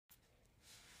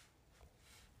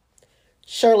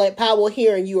Charlotte Powell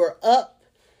here, and you are up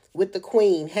with the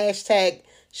queen. Hashtag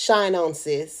shine on,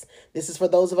 sis. This is for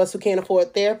those of us who can't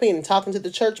afford therapy, and talking to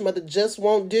the church mother just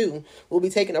won't do. We'll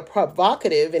be taking a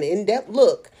provocative and in-depth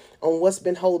look on what's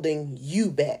been holding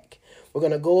you back. We're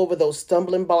going to go over those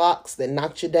stumbling blocks that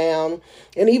knocked you down,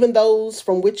 and even those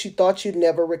from which you thought you'd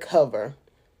never recover.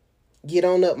 Get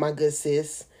on up, my good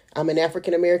sis. I'm an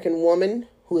African-American woman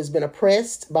who has been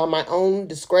oppressed by my own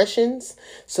discretions,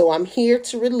 so I'm here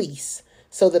to release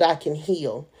so that I can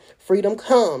heal. Freedom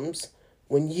comes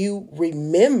when you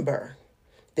remember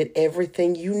that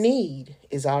everything you need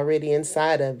is already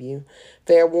inside of you.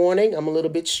 Fair warning, I'm a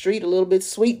little bit street, a little bit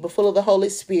sweet, but full of the Holy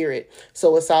Spirit,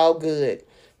 so it's all good.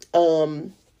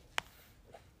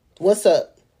 What's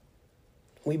up?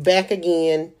 We back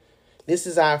again. This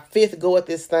is our 5th go at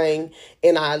this thing,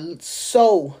 and I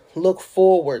so look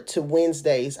forward to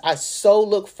Wednesdays. I so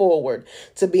look forward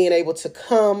to being able to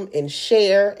come and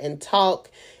share and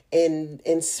talk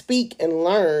and speak and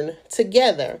learn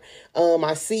together.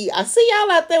 I see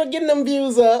y'all out there getting them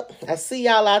views up. I see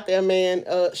y'all out there, man,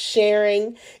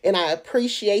 sharing, and I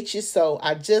appreciate you. So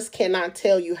I just cannot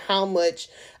tell you how much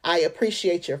I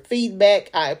appreciate your feedback.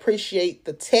 I appreciate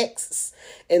the texts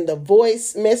and the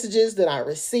voice messages that I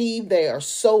receive. They are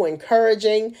so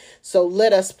encouraging. So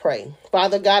let us pray.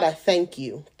 Father God, I thank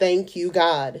you. Thank you,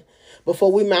 God.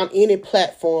 Before we mount any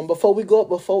platform, before we go up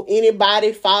before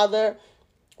anybody, Father,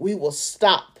 we will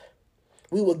stop.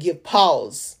 We will give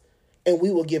pause. And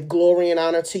we will give glory and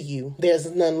honor to you.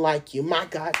 There's none like you. My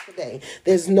God, today,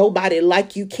 there's nobody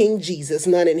like you, King Jesus.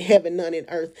 None in heaven, none in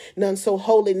earth. None so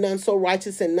holy, none so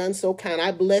righteous, and none so kind.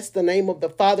 I bless the name of the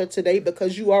Father today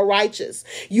because you are righteous.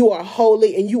 You are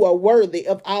holy, and you are worthy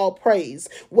of all praise.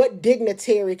 What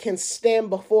dignitary can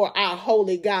stand before our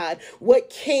holy God?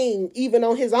 What king, even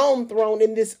on his own throne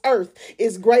in this earth,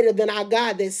 is greater than our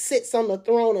God that sits on the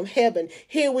throne of heaven?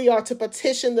 Here we are to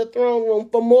petition the throne room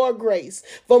for more grace,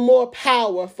 for more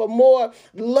power, for more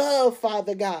love,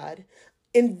 Father God.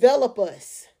 Envelop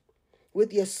us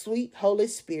with your sweet Holy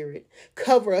Spirit.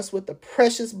 Cover us with the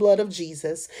precious blood of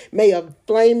Jesus. May a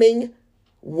flaming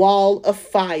wall of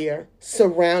fire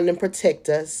surround and protect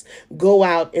us. Go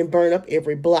out and burn up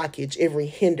every blockage, every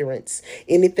hindrance.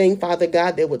 Anything, Father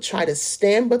God, that would try to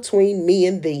stand between me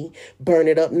and thee, burn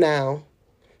it up now.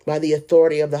 By the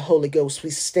authority of the Holy Ghost, we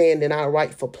stand in our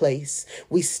rightful place.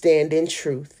 We stand in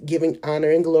truth, giving honor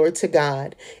and glory to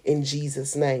God in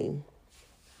Jesus' name.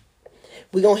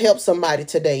 We're going to help somebody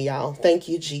today, y'all. Thank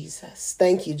you, Jesus.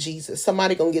 Thank you, Jesus.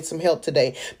 Somebody going to get some help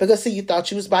today. Because, see, you thought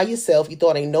you was by yourself. You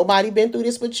thought ain't nobody been through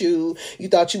this but you. You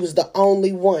thought you was the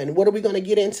only one. What are we going to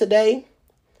get in today?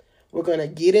 We're going to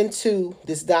get into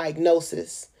this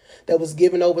diagnosis that was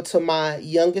given over to my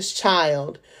youngest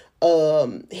child.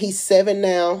 He's 7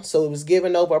 now, so it was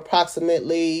given over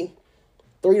approximately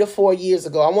 3 to 4 years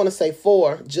ago. I want to say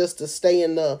 4, just to stay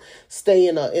in a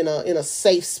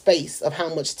safe space of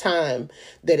how much time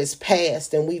that has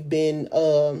passed, and we've been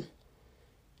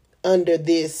under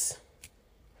this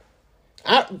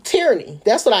tyranny.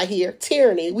 That's what I hear.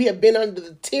 Tyranny. We have been under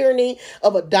the tyranny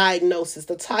of a diagnosis.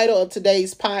 The title of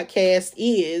today's podcast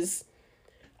is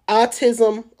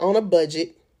Autism on a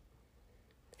Budget.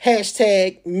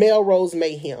 Hashtag Melrose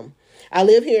Mayhem. I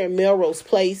live here in Melrose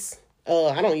Place.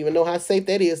 I don't even know how safe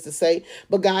that is to say,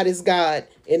 but God is God.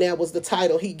 And that was the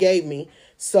title he gave me.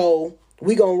 So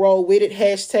we gonna roll with it.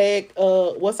 Hashtag,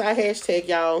 what's our hashtag,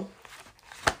 y'all?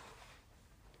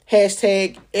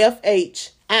 Hashtag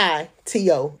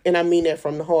FHITO. And I mean that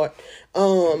from the heart.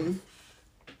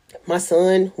 My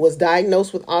son was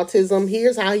diagnosed with autism.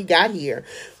 Here's how he got here.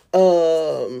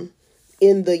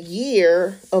 In the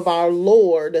year of our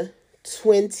Lord,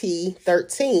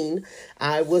 2013,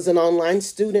 I was an online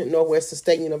student at Northwestern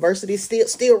State University,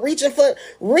 still reaching for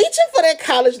that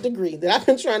college degree that I've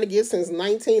been trying to get since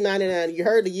 1999. You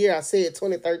heard the year I said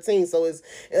 2013, so it's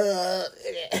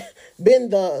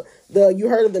been you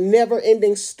heard of the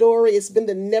never-ending story. It's been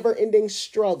the never-ending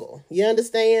struggle. You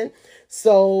understand?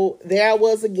 So there I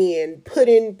was again,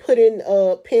 putting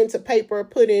pen to paper,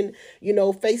 putting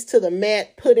face to the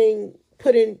mat, putting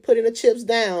the chips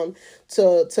down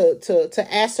to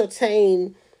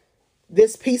ascertain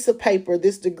this piece of paper,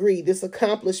 this degree, this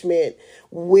accomplishment,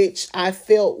 which I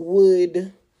felt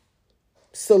would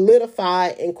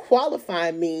solidify and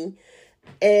qualify me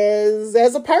as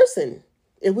a person.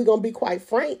 If we're going to be quite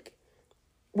frank,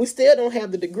 we still don't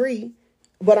have the degree,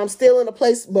 but I'm still in a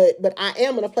place, but I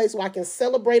am in a place where I can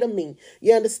celebrate a me.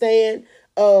 You understand?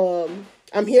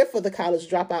 I'm here for the college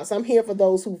dropouts. I'm here for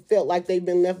those who felt like they've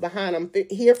been left behind. I'm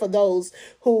here for those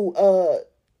who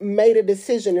made a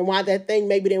decision and why that thing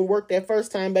maybe didn't work that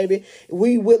first time, baby.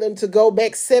 We willing to go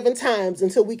back 7 times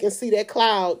until we can see that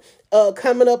cloud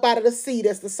coming up out of the sea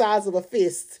that's the size of a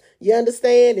fist. You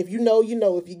understand? If you know, you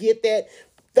know. If you get that,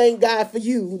 thank God for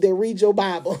you. Then read your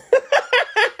Bible.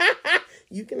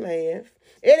 You can laugh.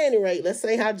 At any rate, let's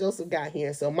say how Joseph got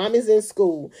here. So mommy's in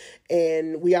school,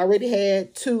 and we already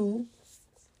had 2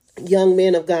 young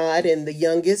men of God, and the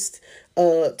youngest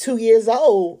 2 years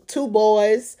old, 2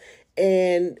 boys,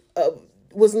 and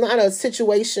was not a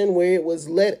situation where it was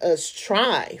let us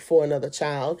try for another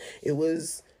child. It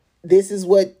was, this is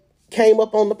what came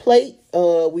up on the plate.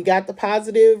 We got the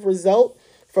positive result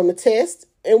from the test,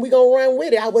 and we gonna run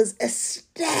with it. I was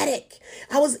ecstatic.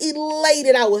 I was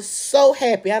elated. I was so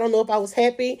happy. I don't know if I was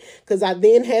happy because I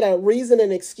then had a reason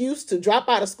and excuse to drop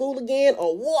out of school again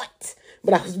or what.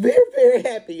 But I was very, very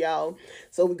happy, y'all.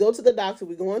 So we go to the doctor.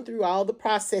 We're going through all the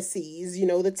processes, you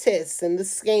know, the tests and the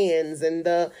scans and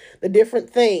the different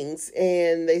things.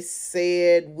 And they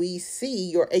said, we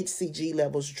see your HCG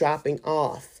levels dropping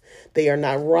off. They are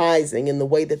not rising in the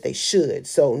way that they should.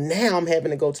 So now I'm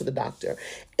having to go to the doctor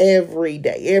every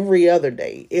day, every other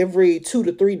day, every 2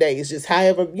 to 3 days, just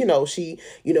however, you know, she,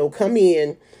 you know, come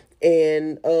in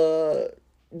and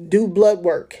do blood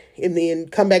work and then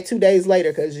come back 2 days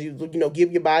later because you know,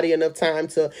 give your body enough time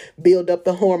to build up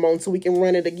the hormones so we can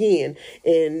run it again.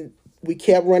 And we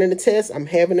kept running the tests. I'm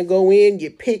having to go in,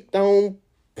 get picked on,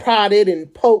 prodded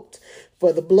and poked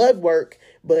for the blood work.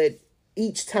 But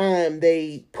each time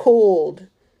they pulled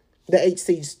the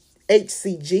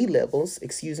HCG levels,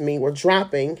 were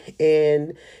dropping.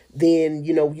 And then,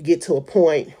 you know, you get to a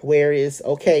point where it's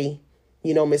okay,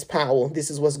 you know, Miss Powell, this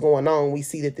is what's going on. We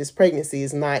see that this pregnancy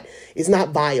is not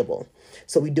viable.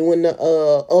 So we doing the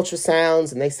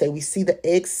ultrasounds, and they say we see the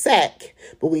egg sac,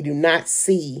 but we do not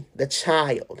see the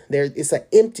child. It's an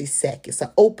empty sac. It's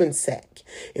an open sac.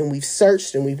 And we've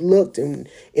searched and we've looked, and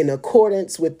in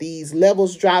accordance with these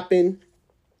levels dropping,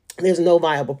 there's no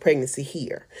viable pregnancy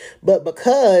here. But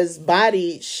because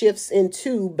body shifts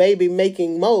into baby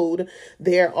making mode,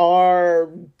 there are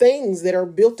things that are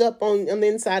built up on the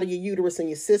inside of your uterus and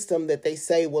your system that they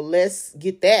say, well, let's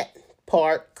get that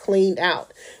part cleaned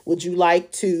out. Would you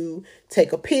like to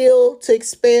take a pill to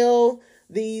expel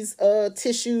these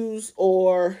tissues,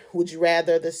 or would you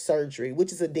rather the surgery,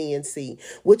 which is a DNC,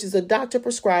 which is a doctor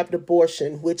prescribed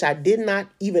abortion, which I did not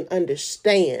even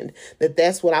understand that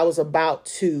that's what I was about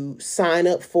to sign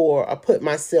up for or put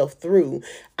myself through.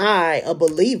 I, a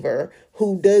believer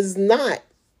who does not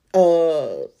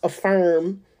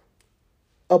affirm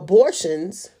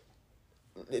abortions,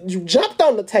 jumped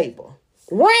on the table.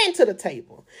 Ran to the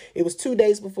table. It was 2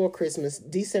 days before Christmas,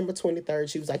 December 23rd.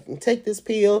 She was like, you can take this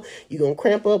pill. You're going to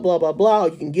cramp up, blah, blah, blah.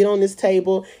 You can get on this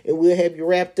table and we'll have you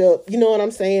wrapped up. You know what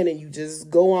I'm saying? And you just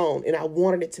go on. And I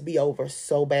wanted it to be over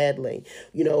so badly.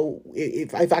 You know,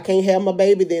 if I can't have my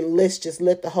baby, then let's just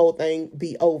let the whole thing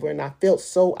be over. And I felt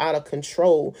so out of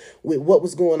control with what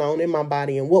was going on in my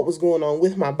body and what was going on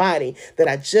with my body that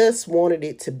I just wanted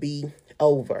it to be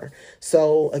over.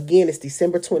 So again, it's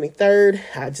December 23rd.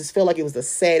 I just felt like it was the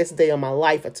saddest day of my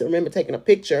life. I remember taking a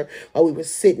picture while we were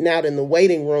sitting out in the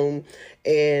waiting room,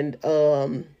 and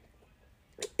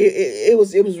it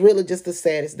was really just the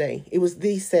saddest day. It was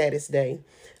the saddest day.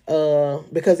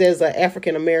 Because as an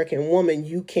African American woman,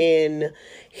 you can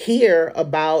hear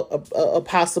about a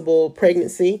possible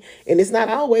pregnancy, and it's not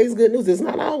always good news. It's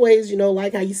not always, you know,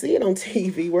 like how you see it on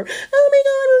TV where, oh my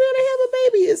God, we're going to have a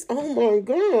baby. It's, oh my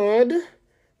God,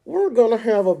 we're going to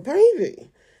have a baby,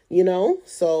 you know?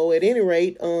 So at any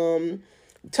rate,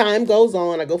 time goes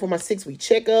on. I go for my 6-week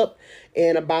checkup,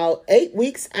 and about 8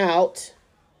 weeks out.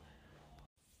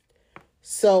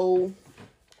 So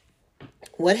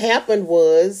what happened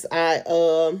was I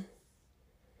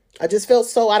just felt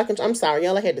so out of control. I'm sorry,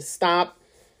 y'all. I had to stop.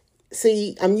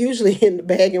 See, I'm usually in the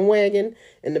bag and wagon,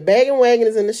 and the bag and wagon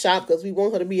is in the shop because we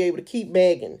want her to be able to keep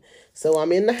bagging. So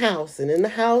I'm in the house, and in the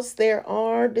house there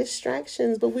are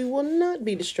distractions, but we will not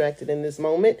be distracted in this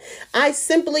moment. I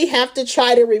simply have to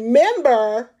try to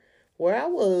remember where I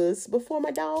was before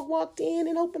my dog walked in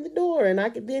and opened the door, and I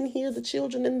could then hear the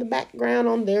children in the background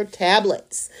on their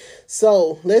tablets.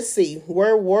 So let's see,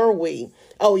 where were we?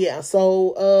 Oh yeah,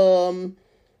 so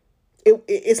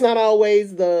it's not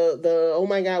always the oh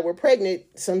my God, we're pregnant.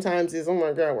 Sometimes it's oh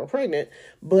my God, we're pregnant.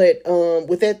 But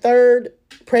with that third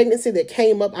pregnancy that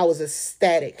came up, I was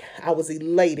ecstatic. I was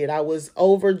elated. I was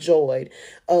overjoyed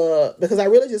because I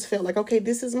really just felt like, okay,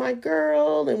 this is my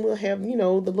girl, and we'll have, you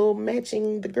know, the little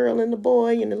matching, the girl and the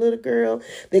boy, and the little girl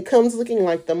that comes looking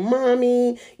like the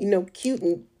mommy, you know, cute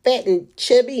and fat and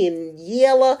chubby and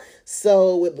yellow.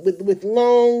 So with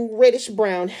long reddish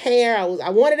brown hair, I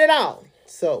wanted it all.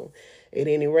 So at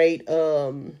any rate,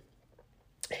 by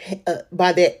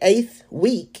that 8th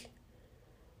week,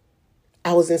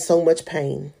 I was in so much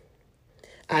pain.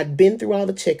 I'd been through all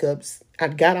the checkups.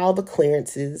 I'd got all the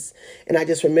clearances. And I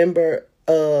just remember,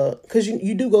 because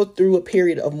you do go through a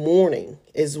period of mourning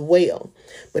as well.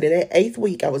 But in that 8th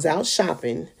week, I was out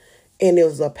shopping. And there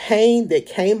was a pain that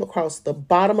came across the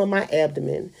bottom of my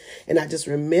abdomen. And I just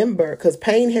remember, because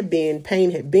pain had been, but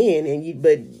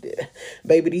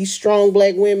baby, these strong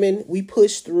Black women, we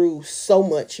push through so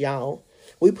much, y'all.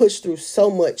 We push through so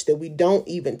much that we don't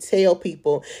even tell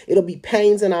people. It'll be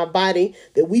pains in our body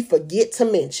that we forget to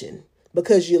mention,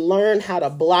 because you learn how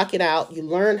to block it out. You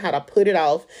learn how to put it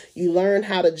off. You learn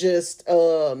how to just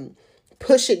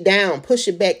push it down, push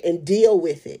it back, and deal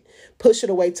with it. Push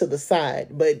it away to the side.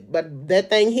 But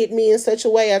that thing hit me in such a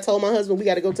way. I told my husband, we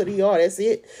got to go to the ER. That's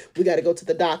it. We got to go to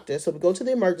the doctor. So we go to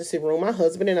the emergency room, my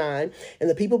husband and I, and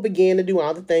the people began to do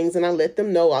all the things. And I let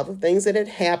them know all the things that had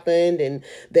happened. And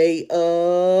they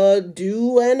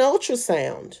do an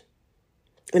ultrasound.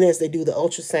 And as they do the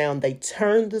ultrasound, they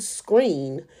turn the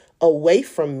screen away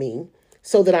from me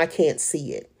so that I can't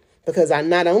see it. Because I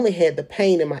not only had the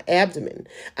pain in my abdomen,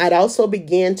 I'd also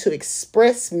began to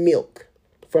express milk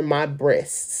from my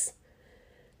breasts.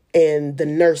 And the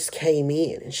nurse came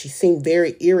in and she seemed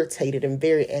very irritated and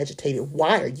very agitated.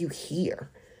 Why are you here?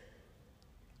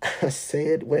 I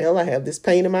said, well, I have this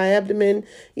pain in my abdomen,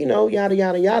 yada,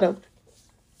 yada, yada.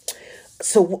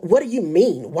 So what do you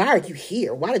mean? Why are you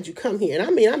here? Why did you come here? And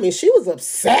I mean, she was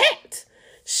upset.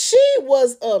 She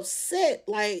was upset.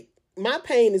 Like, my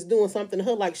pain is doing something to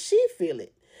her, like she feel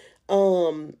it.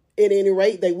 At any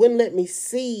rate, they wouldn't let me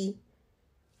see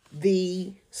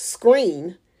the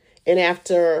screen. And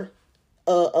after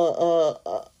a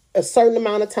certain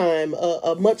amount of time,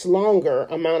 a much longer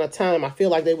amount of time, I feel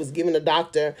like they was giving the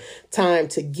doctor time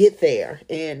to get there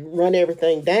and run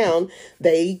everything down.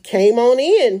 They came on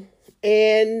in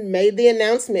and made the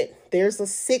announcement. There's a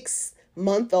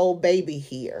 6-month-old baby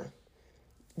here.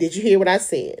 Did you hear what I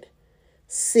said?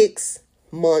 6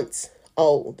 months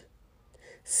old.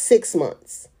 6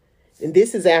 months. And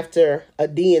this is after a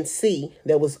D&C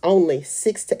that was only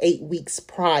 6 to 8 weeks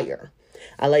prior.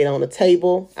 I laid on a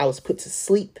table. I was put to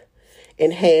sleep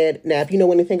and had, now, if you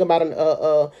know anything about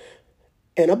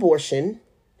an abortion,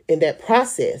 in that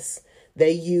process,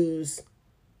 they use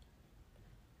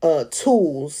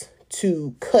tools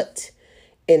to cut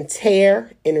and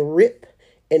tear and rip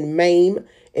and maim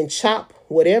and chop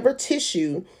whatever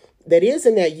tissue that is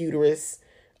in that uterus,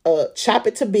 chop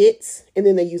it to bits, and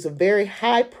then they use a very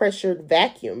high pressured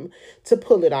vacuum to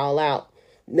pull it all out.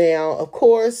 Now, of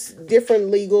course,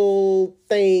 different legal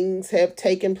things have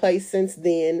taken place since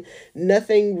then.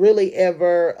 Nothing really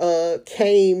ever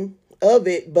came of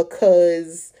it,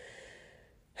 because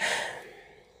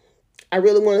I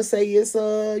really want to say it's,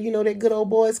 that good old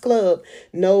boys club.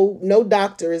 No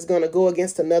doctor is going to go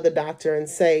against another doctor and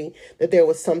say that there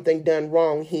was something done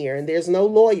wrong here. And there's no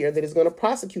lawyer that is going to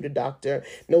prosecute a doctor.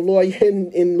 No lawyer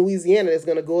in Louisiana that's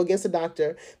going to go against a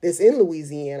doctor that's in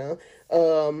Louisiana.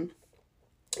 Or,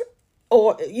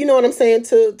 you know what I'm saying,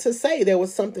 to say there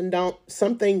was something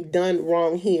done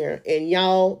wrong here. And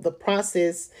y'all, the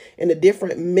process and the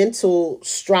different mental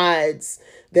strides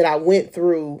that I went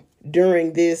through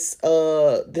during this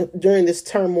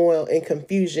turmoil and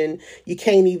confusion, you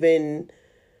can't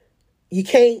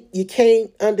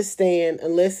understand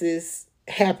unless it's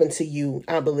happened to you,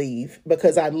 I believe,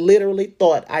 because I literally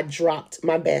thought I dropped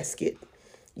my basket.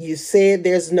 You said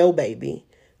there's no baby,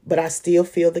 but I still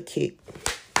feel the kick.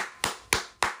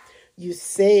 You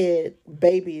said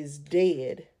baby is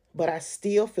dead, but I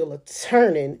still feel a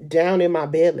turning down in my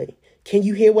belly. Can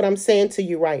you hear what I'm saying to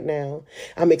you right now?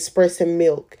 I'm expressing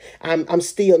milk. I'm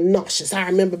still nauseous. I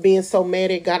remember being so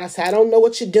mad at God. I said, I don't know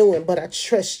what you're doing, but I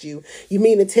trust you. You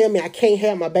mean to tell me I can't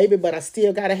have my baby, but I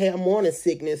still got to have morning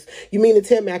sickness? You mean to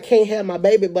tell me I can't have my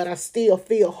baby, but I still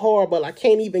feel horrible? I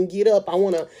can't even get up. I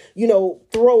want to,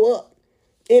 throw up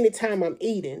anytime I'm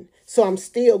eating. So I'm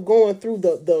still going through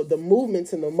the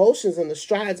movements and the motions and the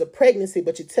strides of pregnancy,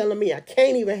 but you're telling me I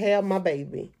can't even have my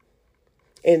baby.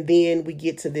 And then we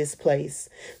get to this place.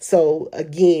 So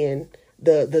again,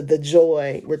 the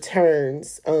joy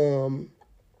returns.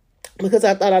 Because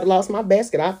I thought I'd lost my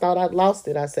basket. I thought I'd lost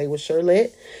it. I say, well,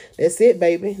 Shirlette, that's it,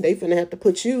 baby. They finna have to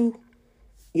put you,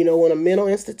 in a mental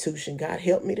institution. God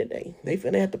help me today. They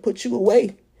finna have to put you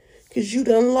away because you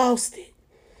done lost it.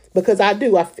 Because I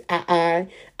do.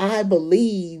 I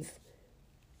believe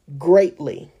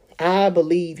greatly. I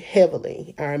believe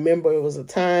heavily. I remember it was a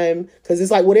time, because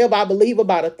it's like whatever I believe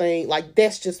about a thing, like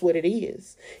that's just what it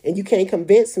is. And you can't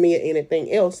convince me of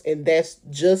anything else. And that's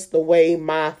just the way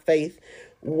my faith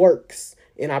works.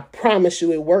 And I promise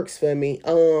you it works for me.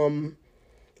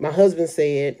 My husband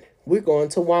said, we're going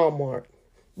to Walmart.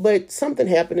 But something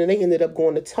happened and they ended up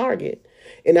going to Target.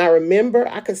 And I remember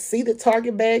I could see the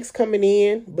Target bags coming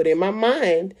in, but in my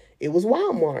mind, it was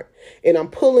Walmart. And I'm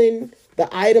pulling the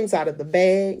items out of the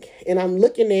bag and I'm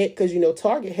looking at, because,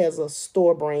 Target has a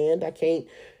store brand. I can't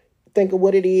think of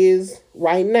what it is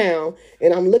right now.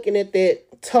 And I'm looking at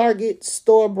that Target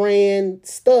store brand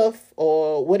stuff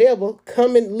or whatever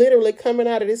literally coming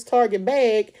out of this Target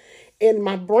bag. And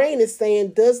my brain is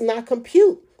saying does not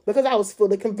compute, because I was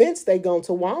fully convinced they gone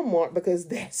to Walmart because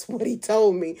that's what he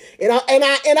told me. And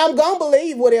I'm going to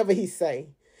believe whatever he say.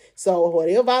 So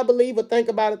whatever I believe or think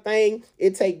about a thing,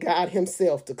 it take God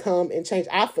himself to come and change.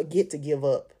 I forget to give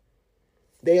up.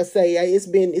 They'll say it's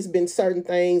been certain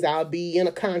things. I'll be in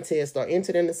a contest or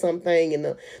entered into something,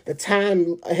 and the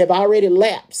time have already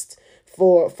lapsed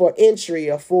for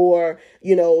entry or for,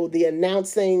 the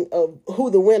announcing of who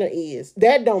the winner is.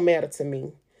 That don't matter to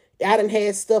me. I done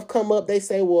had stuff come up. They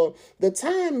say, well, the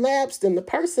time lapsed and the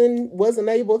person wasn't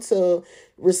able to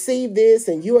receive this,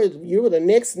 and you were the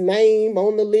next name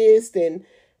on the list. And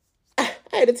I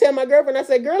had to tell my girlfriend, I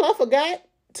said, girl, I forgot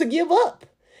to give up.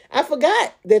 I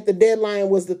forgot that the deadline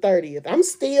was the 30th. I'm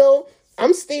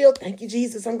still, thank you,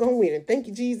 Jesus, I'm going to win. And thank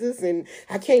you, Jesus. And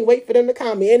I can't wait for them to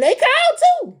call me. And they called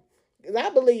too. Because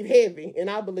I believe heavy and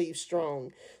I believe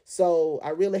strong. So I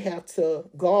really have to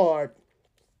guard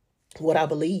what I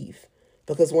believe,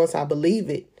 because once I believe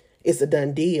it, it's a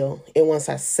done deal. And once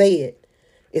I say it,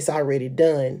 it's already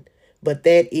done. But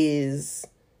that is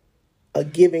a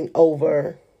giving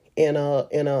over and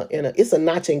it's a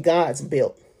notch in God's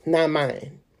belt, not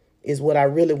mine, is what I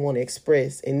really want to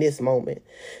express in this moment.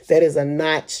 That is a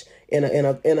notch in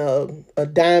a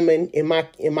diamond in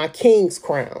my king's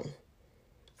crown.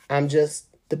 I'm just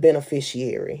the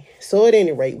beneficiary. So at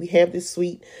any rate, we have this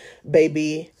sweet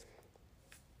baby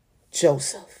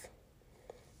Joseph,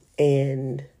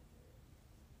 and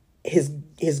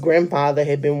his grandfather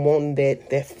had been wanting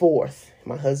that fourth.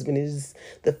 My husband is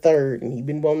the third, and he'd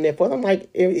been wanting that fourth. I'm like,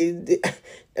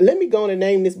 let me go and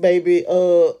name this baby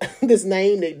this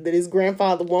name that his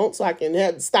grandfather wants, so I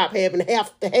can stop having to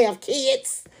have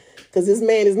kids, because this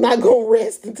man is not gonna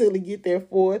rest until he get that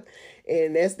fourth.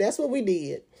 And that's what we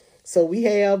did. So we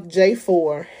have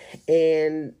J4,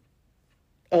 and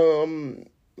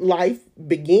life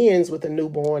begins with a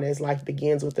newborn, as life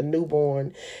begins with a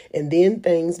newborn. And then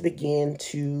things begin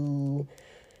to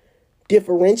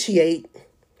differentiate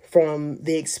from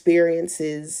the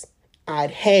experiences I'd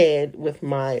had with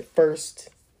my first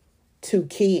two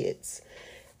kids.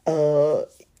 He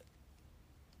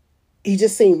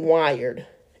just seemed wired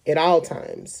at all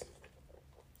times.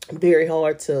 Very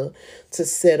hard to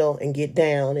settle and get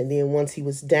down. And then once he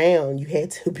was down, you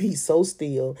had to be so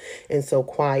still and so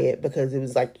quiet, because it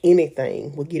was like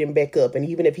anything would get him back up. And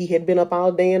even if he had been up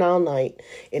all day and all night,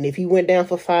 and if he went down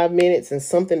for 5 minutes and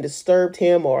something disturbed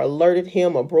him or alerted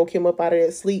him or broke him up out of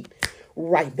that sleep,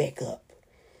 right back up.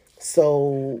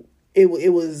 So it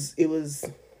was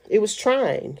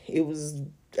trying. It was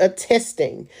a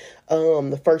testing.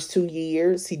 The first 2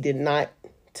 years, he did not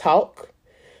talk.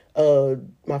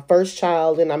 My first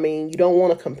child, and I mean, you don't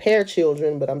want to compare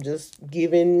children, but I'm just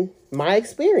giving my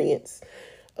experience.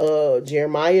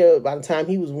 Jeremiah, by the time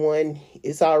he was 1,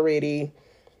 it's already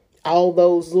all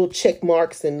those little check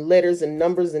marks and letters and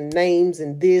numbers and names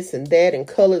and this and that and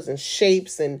colors and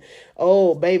shapes. And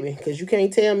oh, baby, because you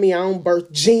can't tell me I don't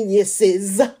birth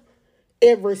geniuses.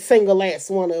 Every single last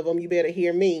one of them. You better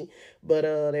hear me. But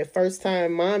that first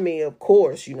time mommy, of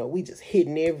course, we just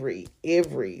hitting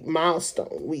every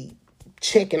milestone. We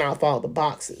checking off all the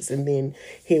boxes. And then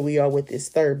here we are with this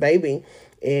third baby.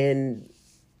 And,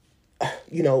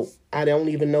 I don't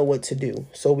even know what to do.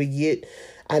 So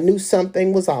I knew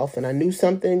something was off, and I knew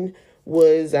something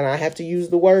was, and I have to use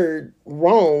the word,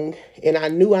 wrong. And I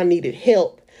knew I needed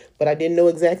help. But I didn't know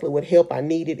exactly what help I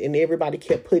needed, and everybody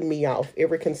kept putting me off.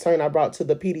 Every concern I brought to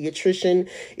the pediatrician,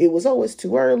 it was always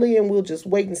too early, and we'll just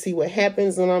wait and see what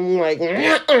happens. And I'm like,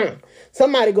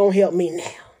 somebody gonna help me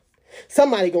now.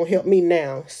 Somebody gonna help me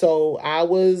now. So I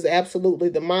was absolutely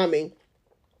the mommy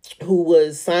who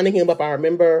was signing him up. I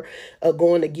remember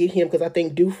going to get him, because I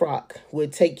think Dufrock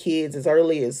would take kids as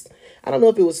early as, I don't know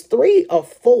if it was 3 or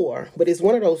 4, but it's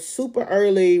one of those super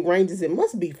early ranges. It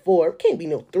must be 4. It can't be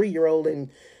no 3-year-old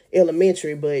in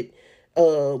elementary, but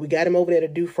we got him over there to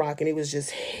Dufrock, and it was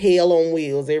just hell on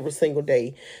wheels every single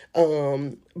day,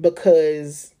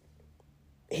 because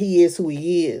he is who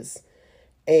he is.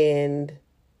 And,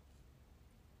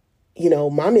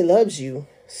 mommy loves you.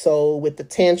 So with the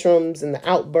tantrums and the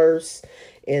outbursts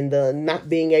and the not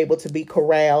being able to be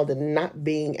corralled and not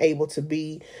being able to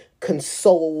be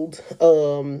consoled,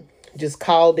 just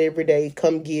called every day,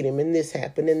 come get him, and this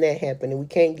happened and that happened, and we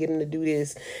can't get him to do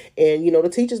this. And, the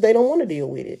teachers, they don't want to deal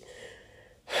with it.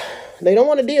 They don't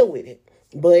want to deal with it.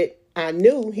 But I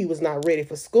knew he was not ready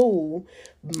for school.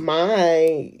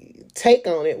 My take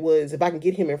on it was, if I can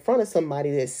get him in front of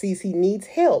somebody that sees he needs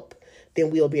help, then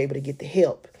we'll be able to get the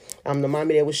help. I'm the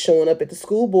mommy that was showing up at the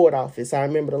school board office. I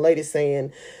remember the lady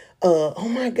saying, oh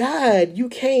my God, you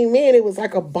came in. It was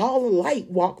like a ball of light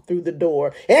walked through the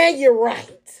door. And you're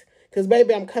right. Because,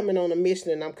 baby, I'm coming on a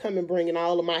mission, and I'm coming bringing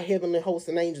all of my heavenly hosts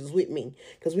and angels with me,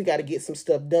 because we got to get some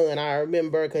stuff done. I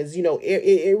remember, because,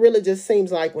 it really just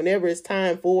seems like whenever it's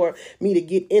time for me to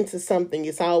get into something,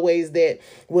 it's always that,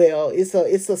 well, it's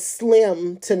a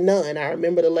slim to none. I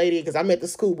remember the lady, because I'm at the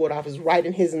school board office,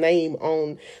 writing his name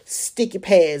on sticky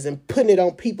pads and putting it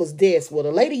on people's desks. Well,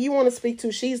 the lady you want to speak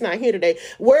to, she's not here today.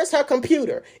 Where's her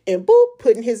computer? And boop,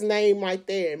 putting his name right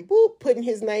there. And boop, putting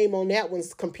his name on that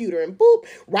one's computer. And boop,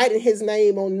 writing his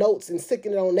name on notes and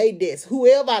sticking it on their desk.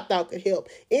 Whoever I thought could help,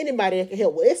 anybody that could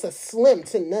help. Well, it's a slim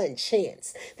to none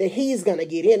chance that he's going to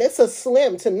get in. It's a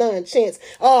slim to none chance.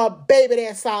 Oh, baby,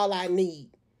 that's all I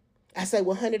need. I say,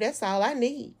 well, honey, that's all I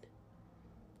need.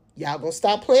 Y'all gonna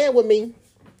stop playing with me.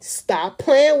 Stop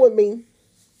playing with me.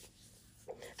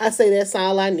 I say, that's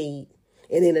all I need.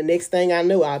 And then the next thing I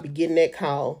know, I'll be getting that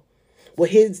call. Well,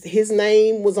 his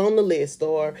name was on the list,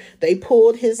 or they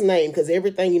pulled his name, because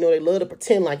everything, they love to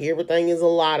pretend like everything is a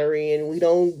lottery, and we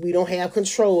don't have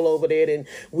control over that, and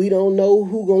we don't know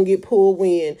who gonna get pulled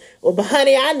when. Well, but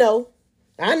honey, I know.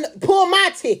 Pull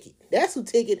my ticket. That's who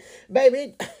ticket,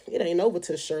 baby. It ain't over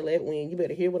till Charlotte win. You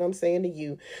better hear what I'm saying to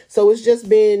you. So it's just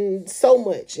been so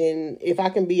much, and if I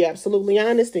can be absolutely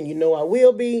honest, and I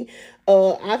will be,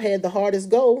 I've had the hardest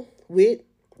go with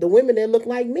the women that look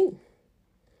like me.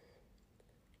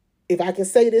 If I can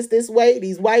say this way,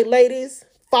 these white ladies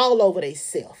fall over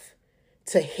themselves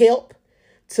to help.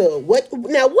 What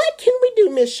can we do,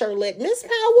 Miss Charlotte? Miss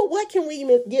Powell, what can we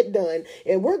get done?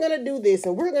 And we're going to do this,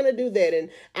 and we're going to do that. And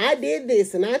I did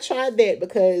this, and I tried that,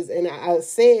 because, and I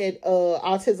said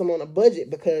autism on a budget,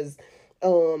 because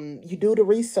you do the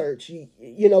research.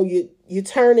 You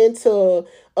turn into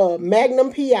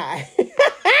Magnum PI.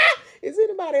 Is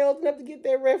anybody old enough to get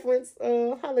that reference?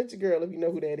 Holla at your girl if you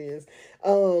know who that is.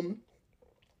 And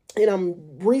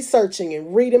I'm researching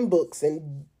and reading books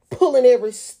and pulling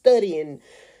every study and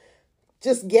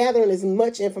just gathering as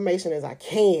much information as I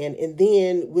can. And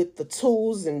then with the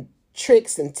tools and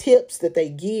tricks and tips that they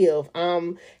give,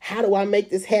 how do I make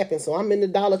this happen? So I'm in the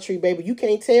Dollar Tree, baby. You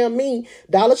can't tell me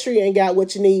Dollar Tree ain't got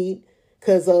what you need,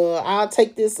 because I'll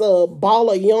take this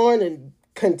ball of yarn and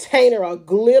container of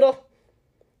glitter.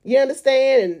 You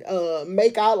understand? And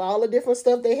make all the different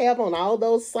stuff they have on all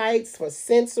those sites for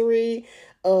sensory.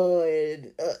 I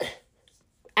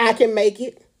can make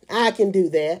it. I can do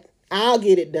that. I'll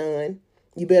get it done.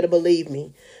 You better believe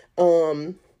me.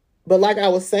 But like I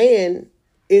was saying,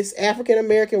 it's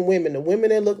African-American women, the women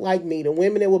that look like me, the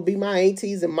women that will be my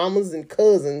aunties and mamas and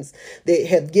cousins that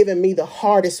have given me the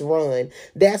hardest run.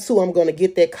 That's who I'm going to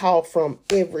get that call from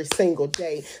every single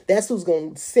day. That's who's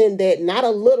going to send that, not a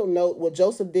little note, well,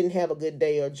 Joseph didn't have a good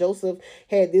day, or Joseph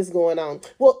had this going on.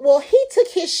 Well, he took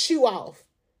his shoe off.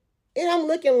 And I'm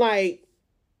looking like,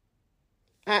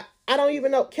 I don't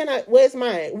even know. Where's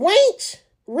mine? Wench?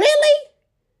 Really?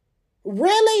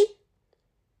 Really?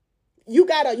 You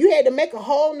had to make a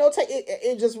whole note.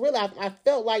 It just really, I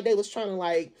felt like they was trying to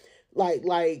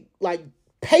like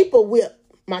paper whip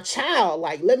my child.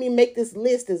 Like, let me make this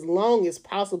list as long as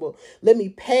possible. Let me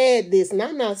pad this. And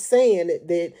I'm not saying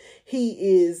that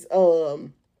he is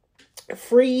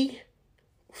free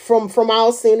from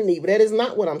all sin and evil. That is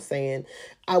not what I'm saying.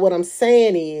 What I'm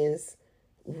saying is,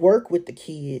 work with the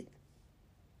kid.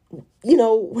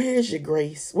 Where is your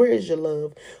grace? Where is your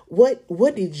love?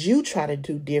 What did you try to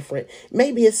do different?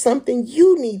 Maybe it's something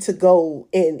you need to go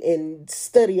and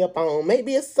study up on.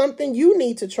 Maybe it's something you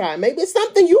need to try. Maybe it's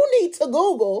something you need to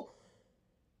Google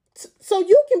so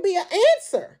you can be an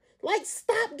answer. Like,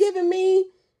 stop giving me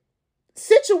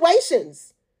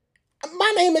situations.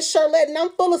 My name is Charlotte, and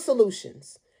I'm full of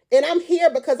solutions. And I'm here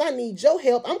because I need your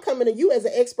help. I'm coming to you as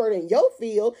an expert in your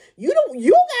field. You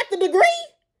got the degree.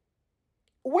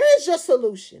 Where is your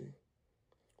solution?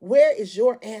 Where is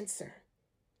your answer?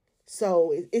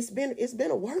 So it's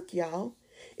been a work, y'all.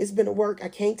 It's been a work. I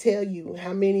can't tell you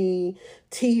how many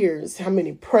tears, how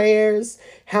many prayers,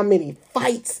 how many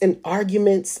fights and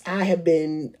arguments. I have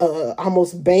been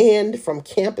almost banned from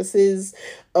campuses,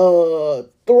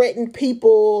 threatened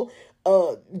people,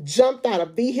 jumped out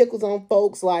of vehicles on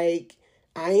folks. Like,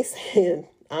 I ain't saying,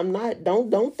 I'm not,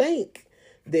 don't think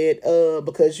that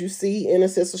because you see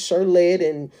Intercessor Shirlette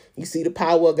and you see the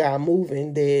power of God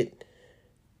moving, that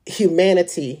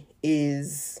humanity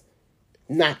is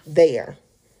not there.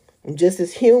 I'm just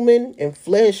as human and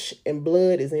flesh and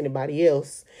blood as anybody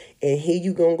else. And here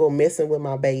you gonna go messing with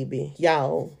my baby.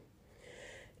 Y'all,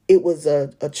 it was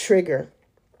a trigger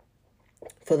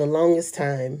for the longest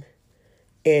time.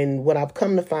 And what I've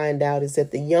come to find out is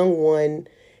that the young one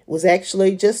was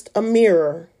actually just a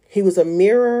mirror. He was a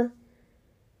mirror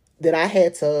that I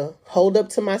had to hold up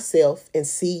to myself and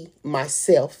see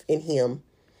myself in him.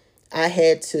 I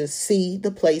had to see the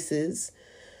places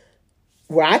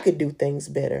where I could do things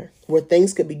better, where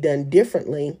things could be done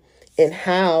differently, and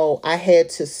how I had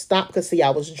to stop. Because, see, I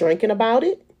was drinking about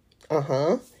it.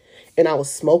 And I was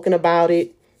smoking about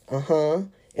it.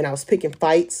 And I was picking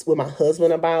fights with my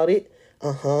husband about it.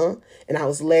 And I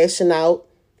was lashing out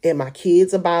at my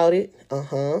kids about it.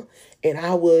 And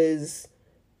I was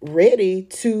ready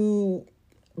to,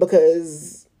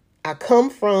 because I come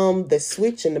from the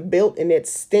switch and the belt and that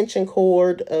extension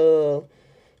cord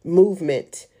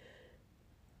movement.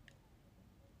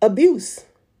 Abuse,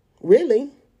 really.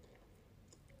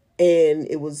 And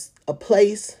it was a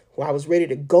place where I was ready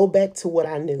to go back to what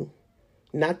I knew.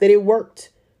 Not that it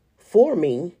worked for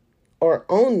me or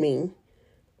on me,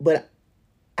 but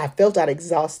I felt I'd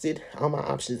exhausted all my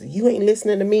options. You ain't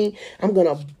listening to me, I'm going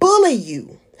to bully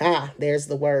you. There's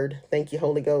the word. Thank you,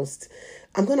 Holy Ghost.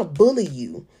 I'm going to bully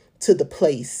you to the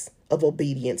place of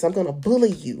obedience. I'm going to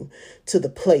bully you to the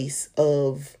place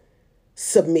of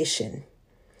submission.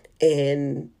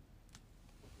 And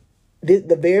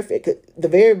the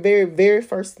very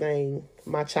first thing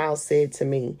my child said to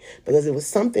me, because it was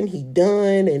something he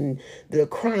done, and the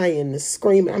crying, the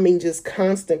screaming, I mean, just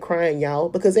constant crying, y'all,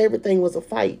 because everything was a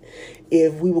fight.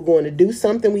 If we were going to do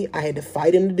something, I had to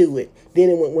fight him to do it. Then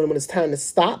when it's time to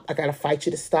stop, I got to fight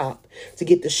you to stop. To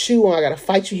get the shoe on, I got to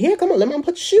fight you. Here, come on, let me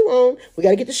put the shoe on. We got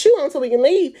to get the shoe on so we can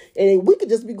leave. And we could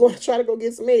just be going to try to go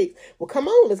get some eggs. Well, come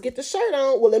on, let's get the shirt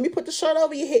on. Well, let me put the shirt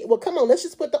over your head. Well, come on, let's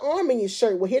just put the arm in your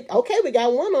shirt. Well, okay, we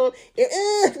got one on.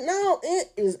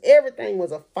 It was everything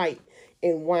was a fight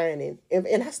and whining.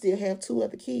 And I still have 2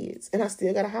 other kids. And I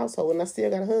still got a household. And I still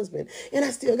got a husband. And I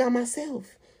still got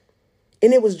myself.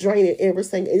 And it was draining every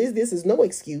single. This is no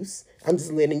excuse. I'm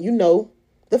just letting you know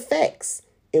the facts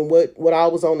and what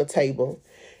all was on the table.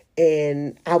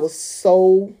 And I was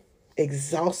so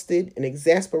exhausted and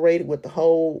exasperated with the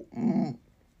whole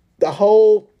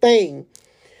thing.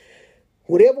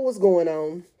 Whatever was going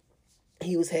on,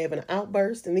 he was having an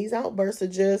outburst. And these outbursts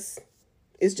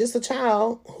it's just a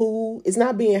child who is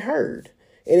not being heard.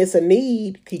 And it's a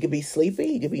need. He could be sleepy.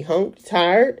 He could be hungry,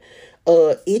 tired,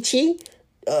 itchy,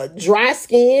 dry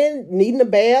skin, needing a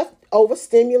bath,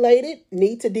 overstimulated,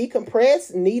 need to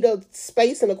decompress, need a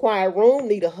space in a quiet room,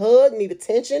 need a hug, need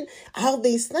attention, all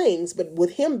these things. But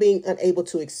with him being unable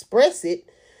to express it,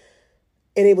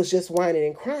 and it was just whining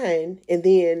and crying. And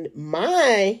then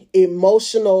my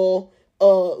emotional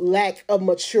lack of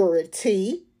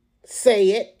maturity, say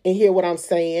it and hear what I'm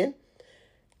saying.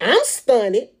 I'm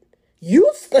stunned.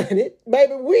 You stunned.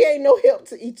 Baby, we ain't no help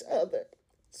to each other.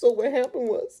 So what happened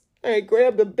was I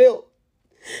grabbed a belt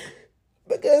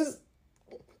because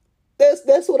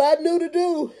that's what I knew to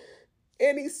do.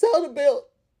 And he saw the belt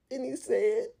and he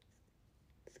said,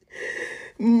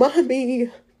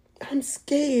 "Mommy, I'm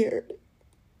scared."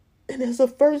 And that's the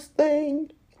first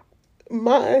thing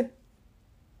my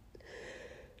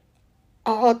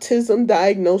autism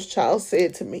diagnosed child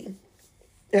said to me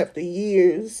after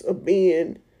years of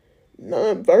being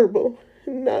nonverbal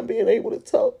and not being able to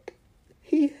talk.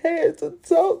 He had to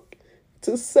talk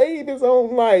to save his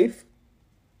own life.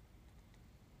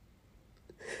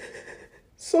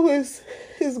 So it's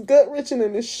gut-wrenching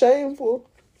and it's shameful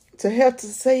to have to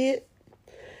say it.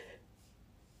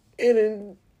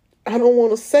 And I don't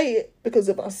want to say it because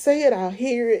if I say it, I'll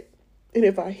hear it. And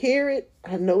if I hear it,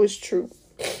 I know it's true.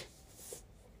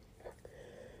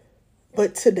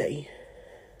 But today,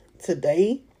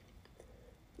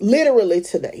 literally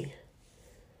today,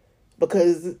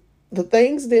 because the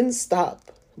things didn't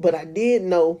stop, but I did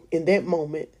know in that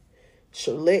moment,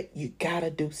 Charlotte, you gotta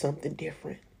do something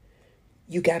different.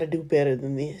 You gotta do better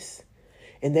than this.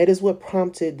 And that is what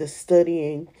prompted the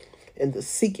studying and the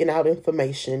seeking out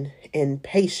information and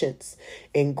patience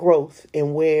and growth,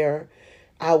 and where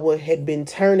had been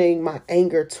turning my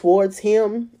anger towards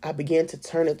him, I began to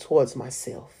turn it towards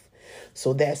myself.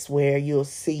 So that's where you'll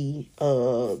see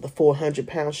the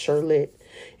 400-pound shirlet,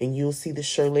 and you'll see the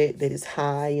shirlet that is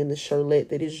high and the shirlet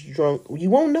that is drunk. You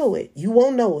won't know it. You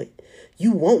won't know it.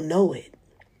 You won't know it.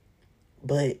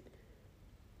 But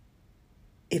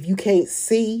if you can't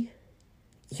see,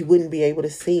 you wouldn't be able to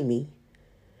see me,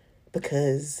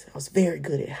 because I was very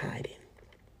good at hiding.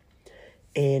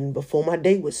 And before my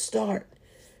day would start,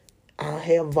 I'll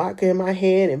have vodka in my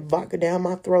hand and vodka down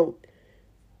my throat.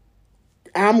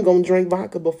 I'm going to drink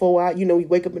vodka before you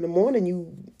wake up in the morning,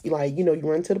 you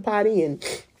run to the potty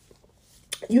and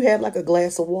you have like a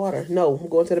glass of water. No, I'm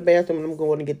going to the bathroom and I'm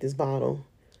going to get this bottle,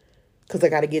 because I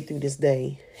got to get through this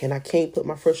day. And I can't put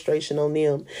my frustration on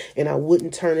them. And I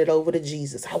wouldn't turn it over to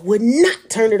Jesus. I would not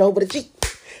turn it over to Jesus.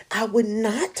 I would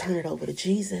not turn it over to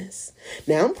Jesus.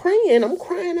 Now I'm praying. I'm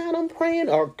crying out. I'm praying.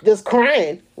 Or just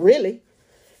crying. Really.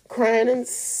 Crying and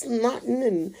snotting.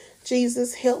 And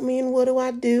Jesus, help me. And what do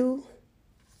I do?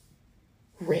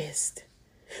 Rest.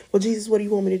 Well, Jesus, what do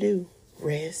you want me to do?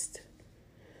 Rest.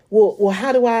 Well,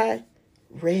 how do I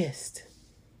rest?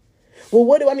 Well,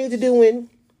 what do I need to do in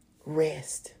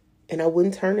rest? And I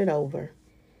wouldn't turn it over.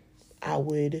 I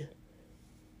would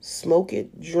smoke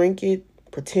it, drink it,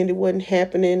 pretend it wasn't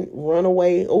happening, run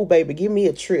away. Oh, baby, give me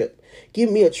a trip.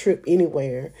 Give me a trip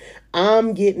anywhere.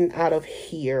 I'm getting out of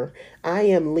here. I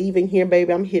am leaving here,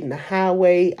 baby. I'm hitting the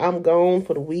highway. I'm gone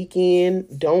for the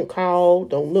weekend. Don't call.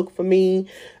 Don't look for me.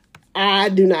 I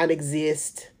do not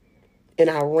exist. And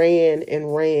I ran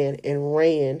and ran and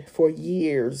ran for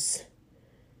years.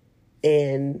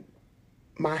 And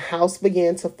my house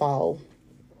began to fall.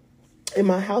 And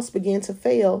my house began to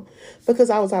fail because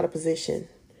I was out of position.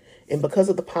 And because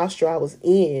of the posture I was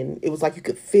in, it was like you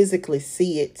could physically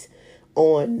see it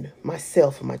on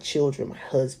myself and my children, my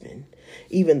husband.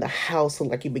 Even the house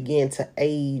looked like it began to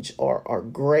age or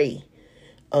gray.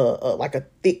 Like a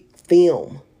thick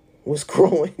film was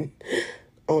growing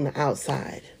on the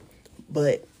outside.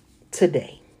 But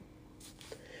today,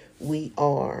 we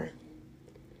are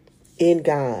in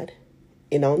God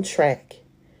and on track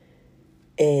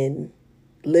and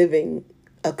living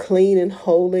a clean and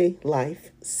holy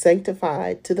life,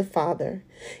 sanctified to the Father.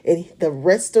 And the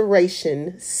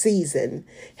restoration season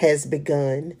has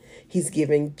begun. He's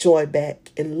giving joy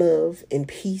back and love and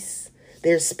peace.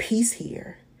 There's peace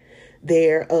here.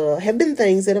 There have been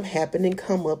things that have happened and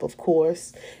come up, of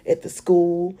course, at the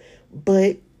school,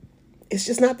 but it's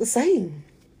just not the same.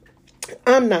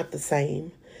 I'm not the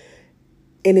same.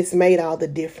 And it's made all the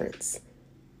difference.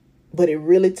 But it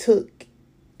really took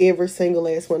every single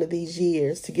last one of these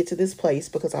years to get to this place,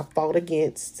 because I fought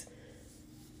against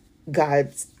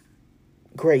God's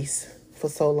grace for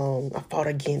so long. I fought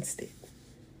against it.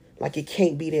 Like, it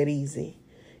can't be that easy.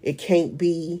 It can't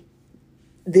be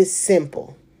this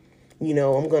simple.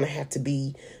 I'm going to have to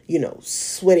be,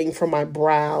 sweating from my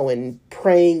brow and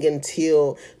praying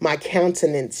until my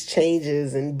countenance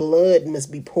changes and blood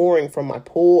must be pouring from my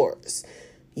pores,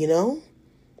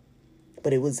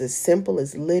 But it was as simple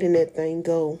as letting that thing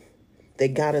go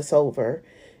that got us over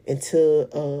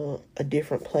into a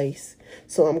different place.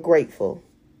 So I'm grateful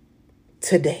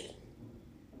today.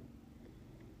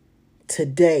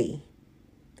 Today,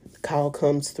 the call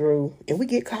comes through, and we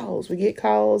get calls,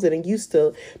 and it used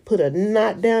to put a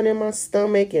knot down in my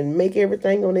stomach and make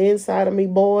everything on the inside of me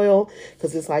boil,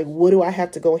 because it's like, what do I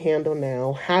have to go handle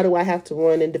now? How do I have to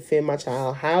run and defend my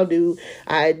child? How do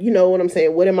I, what I'm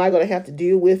saying? What am I going to have to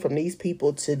deal with from these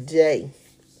people today?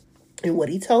 And what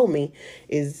he told me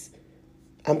is,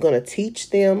 I'm going to teach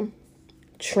them,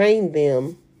 train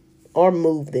them, or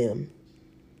move them.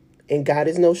 And God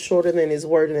is no shorter than his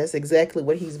word. And that's exactly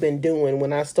what he's been doing.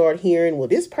 When I start hearing, well,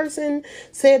 this person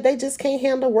said they just can't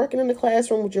handle working in the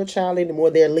classroom with your child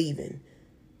anymore, they're leaving.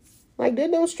 Like,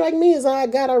 that don't strike me as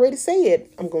God already said.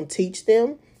 I'm going to teach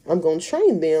them, I'm going to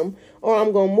train them, or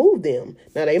I'm going to move them.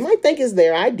 Now, they might think it's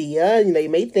their idea. And they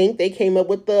may think they came up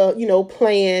with the,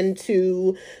 plan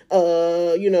to,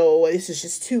 this is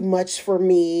just too much for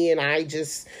me. And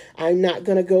I'm not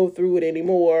going to go through it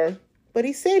anymore. But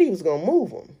he said he was going to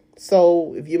move them.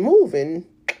 So if you're moving,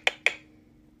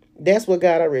 that's what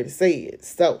God already said.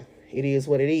 So it is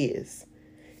what it is.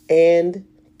 And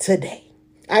today,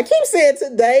 I keep saying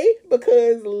today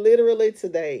because literally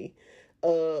today,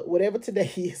 whatever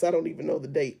today is, I don't even know the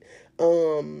date.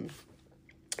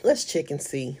 Let's check and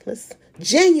see.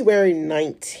 January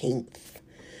 19th,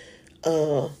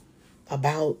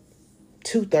 about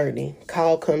 2:30,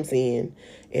 call comes in.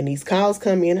 And these calls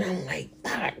come in, and I'm like,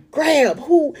 God, grab,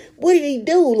 what did he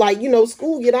do? Like,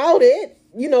 school get all that.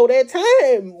 that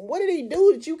time. What did he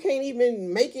do that you can't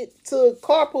even make it to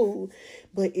carpool?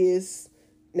 But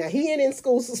now he ain't in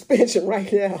school suspension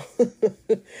right now.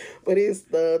 But it's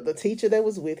the teacher that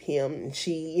was with him. And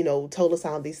she, told us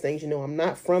all these things. I'm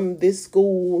not from this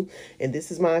school, and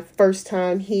this is my first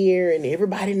time here, and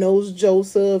everybody knows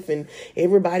Joseph, and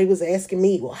everybody was asking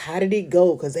me, well, how did it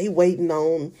go? Because they waiting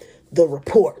on the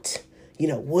report.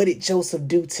 What did Joseph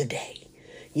do today?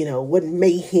 What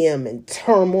mayhem and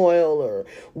turmoil or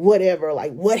whatever,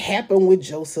 like what happened with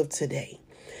Joseph today.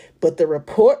 But the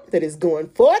report that is going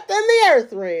forth in the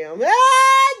earth realm,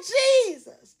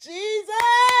 Jesus,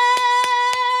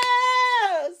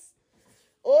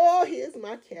 oh, here's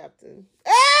my captain.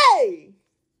 Hey!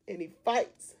 And he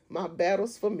fights my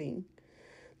battles for me.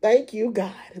 Thank you,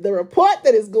 God. The report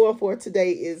that is going forth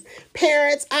today is,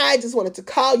 parents, I just wanted to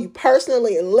call you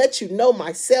personally and let you know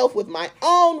myself with my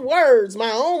own words,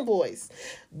 my own voice.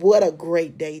 What a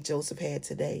great day Joseph had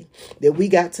today, that we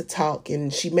got to talk.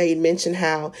 And she made mention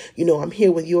how, I'm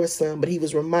here with your son, but he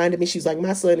was reminding me, she's like,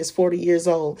 my son is 40 years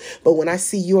old, but when I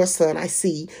see your son, I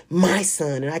see my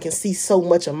son, and I can see so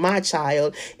much of my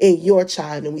child in your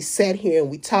child. And we sat here and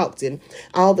we talked, and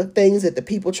all the things that the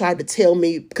people tried to tell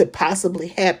me could possibly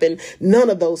happen, none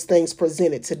of those things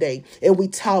presented today. And we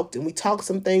talked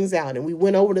some things out, and we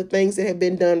went over the things that had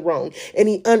been done wrong, and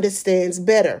he understands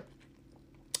better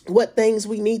what things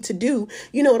we need to do,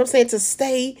 what I'm saying, to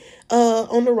stay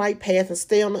on the right path and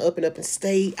stay on the up and up and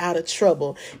stay out of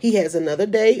trouble. He has another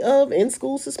day of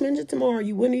in-school suspension tomorrow.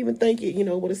 You wouldn't even think it,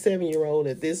 with a 7-year-old,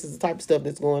 that this is the type of stuff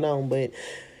that's going on, but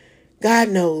God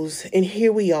knows. And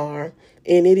here we are.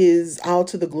 And it is all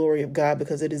to the glory of God,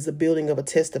 because it is the building of a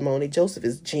testimony. Joseph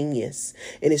is genius.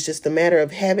 And it's just a matter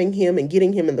of having him and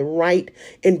getting him in the right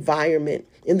environment,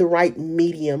 in the right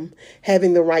medium,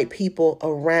 having the right people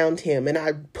around him. And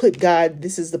I put God,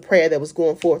 this is the prayer that was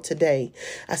going forth today.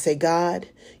 I say, God,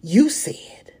 you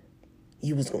said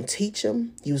you was going to teach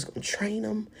him, you was going to train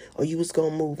him, or you was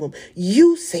going to move him.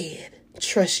 You said,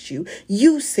 trust you.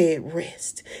 You said,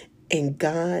 rest. And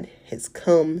God has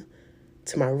come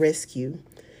to my rescue.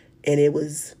 And it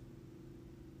was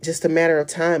just a matter of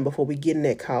time before we get in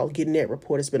that call, getting that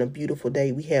report. It's been a beautiful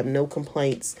day. We have no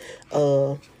complaints.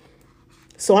 So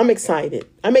I'm excited.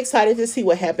 I'm excited to see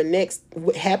what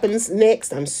happens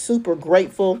next. I'm super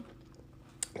grateful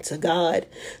to God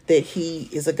that he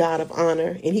is a God of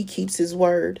honor and he keeps his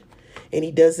word. And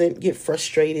he doesn't get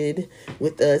frustrated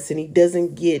with us, and he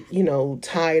doesn't get,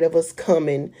 tired of us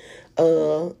coming.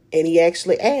 And he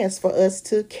actually asks for us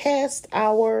to cast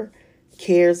our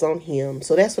cares on him.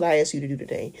 So that's what I ask you to do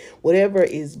today. Whatever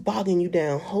is bogging you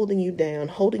down, holding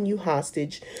you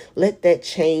hostage, let that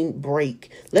chain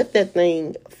break. Let that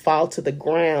thing fall to the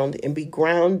ground and be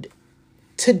ground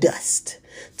to dust,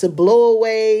 to blow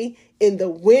away in the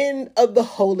wind of the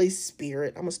Holy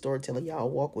Spirit. I'm a storyteller, y'all.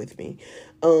 Walk with me.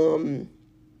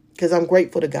 Because I'm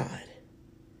grateful to God.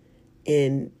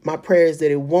 And my prayer is that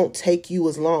it won't take you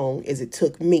as long as it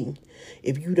took me.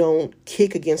 If you don't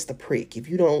kick against the prick, if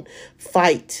you don't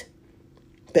fight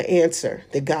the answer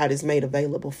that God has made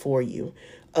available for you.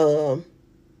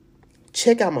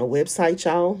 Check out my website,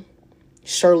 y'all.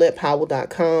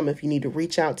 SherlettePowell.com. If you need to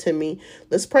reach out to me,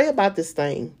 let's pray about this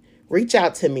thing. Reach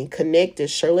out to me. Connect at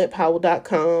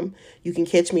SherlettePowell.com. You can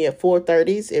catch me at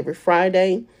 4:30s every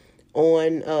Friday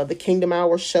on the Kingdom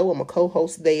Hour show. I'm a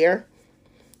co-host there.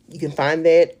 You can find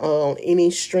that on any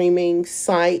streaming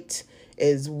site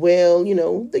as well. The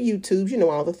YouTubes,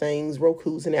 all the things,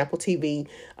 Roku's and Apple TV.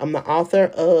 I'm the author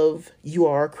of You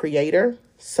Are a Creator,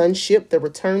 Sonship, The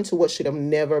Return to What Should Have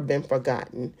Never Been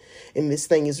Forgotten. And this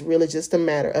thing is really just a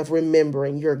matter of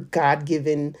remembering your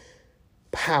God-given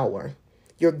power,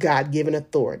 your God-given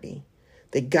authority,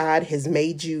 that God has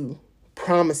made you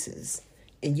promises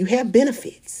and you have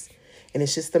benefits. And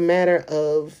it's just a matter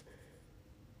of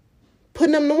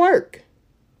putting them to work.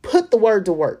 Put the word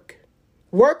to work.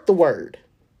 Work the word.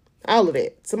 All of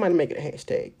that. Somebody make it a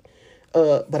hashtag.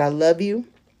 But I love you.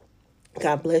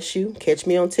 God bless you. Catch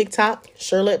me on TikTok,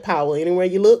 Sherlette Powell. Anywhere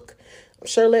you look, I'm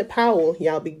Sherlette Powell.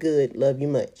 Y'all be good. Love you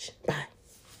much. Bye.